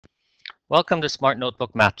Welcome to Smart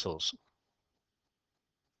Notebook Math Tools.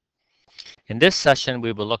 In this session,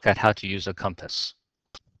 we will look at how to use a compass.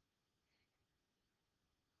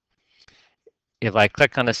 If I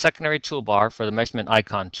click on the secondary toolbar for the measurement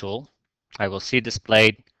icon tool, I will see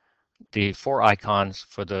displayed the 4 icons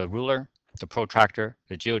for the ruler, the protractor,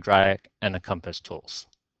 the geodriac, and the compass tools.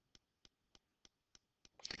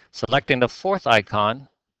 Selecting the 4th icon,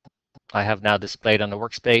 I have now displayed on the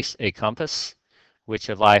workspace a compass, which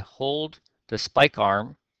if I hold the spike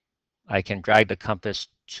arm, I can drag the compass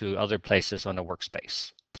to other places on the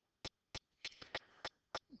workspace.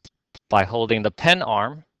 By holding the pen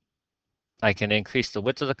arm, I can increase the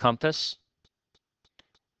width of the compass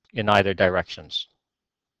in either directions.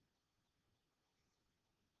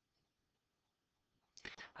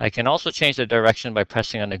 I can also change the direction by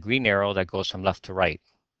pressing on the green arrow that goes from left to right.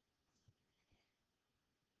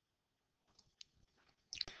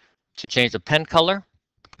 To change the pen color,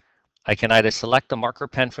 I can either select the marker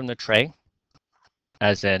pen from the tray,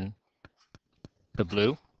 as in the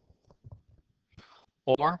blue,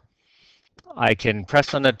 or I can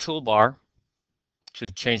press on the toolbar to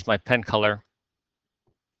change my pen color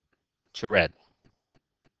to red.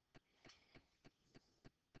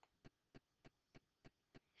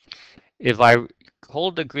 If I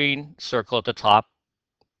hold the green circle at the top,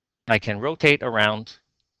 I can rotate around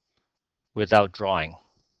without drawing.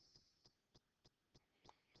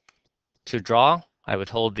 To draw, I would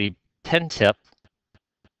hold the pen tip,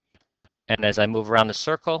 and as I move around the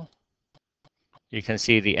circle, you can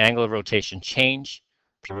see the angle of rotation change.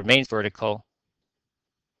 It remains vertical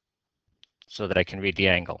so that I can read the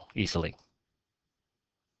angle easily.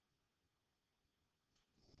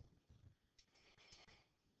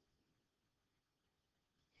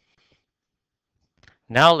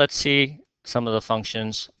 Now let's see some of the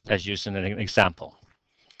functions as used in an example.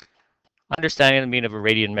 Understanding the mean of a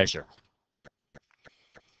radian measure.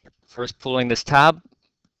 First, pulling this tab,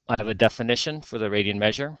 I have a definition for the radian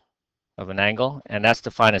measure of an angle, and that's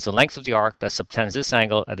defined as the length of the arc that subtends this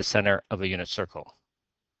angle at the center of a unit circle.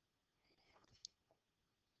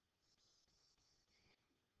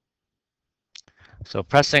 So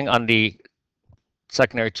pressing on the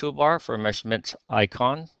secondary toolbar for a measurement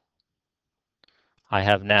icon, I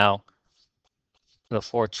have now the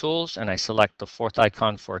 4 tools, and I select the 4th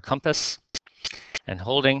icon for a compass, and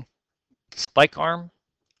holding the spike arm,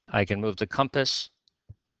 I can move the compass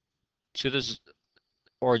to the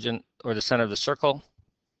origin or the center of the circle,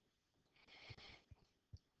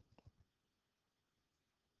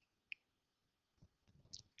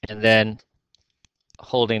 and then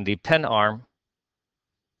holding the pen arm,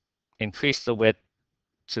 increase the width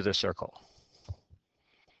to the circle.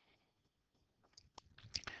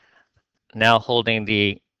 Now holding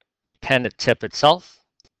the pen tip itself,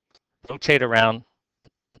 rotate around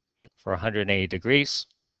for 180 degrees.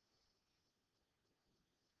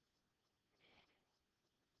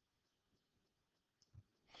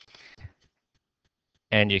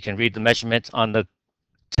 And you can read the measurement on the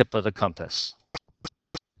tip of the compass.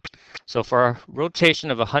 So for a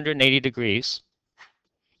rotation of 180 degrees,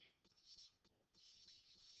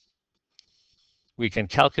 we can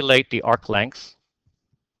calculate the arc length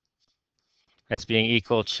as being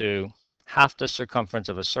equal to half the circumference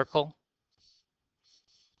of a circle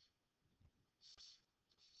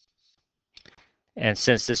and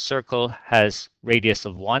since this circle has radius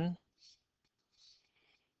of 1,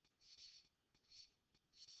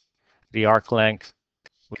 the arc length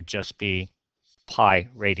would just be pi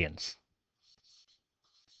radians.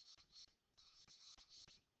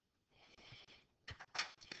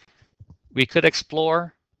 We could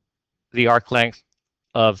explore the arc length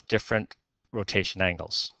of different rotation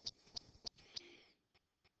angles.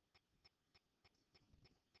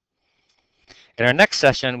 In our next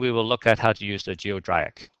session, we will look at how to use the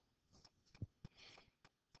geodriac.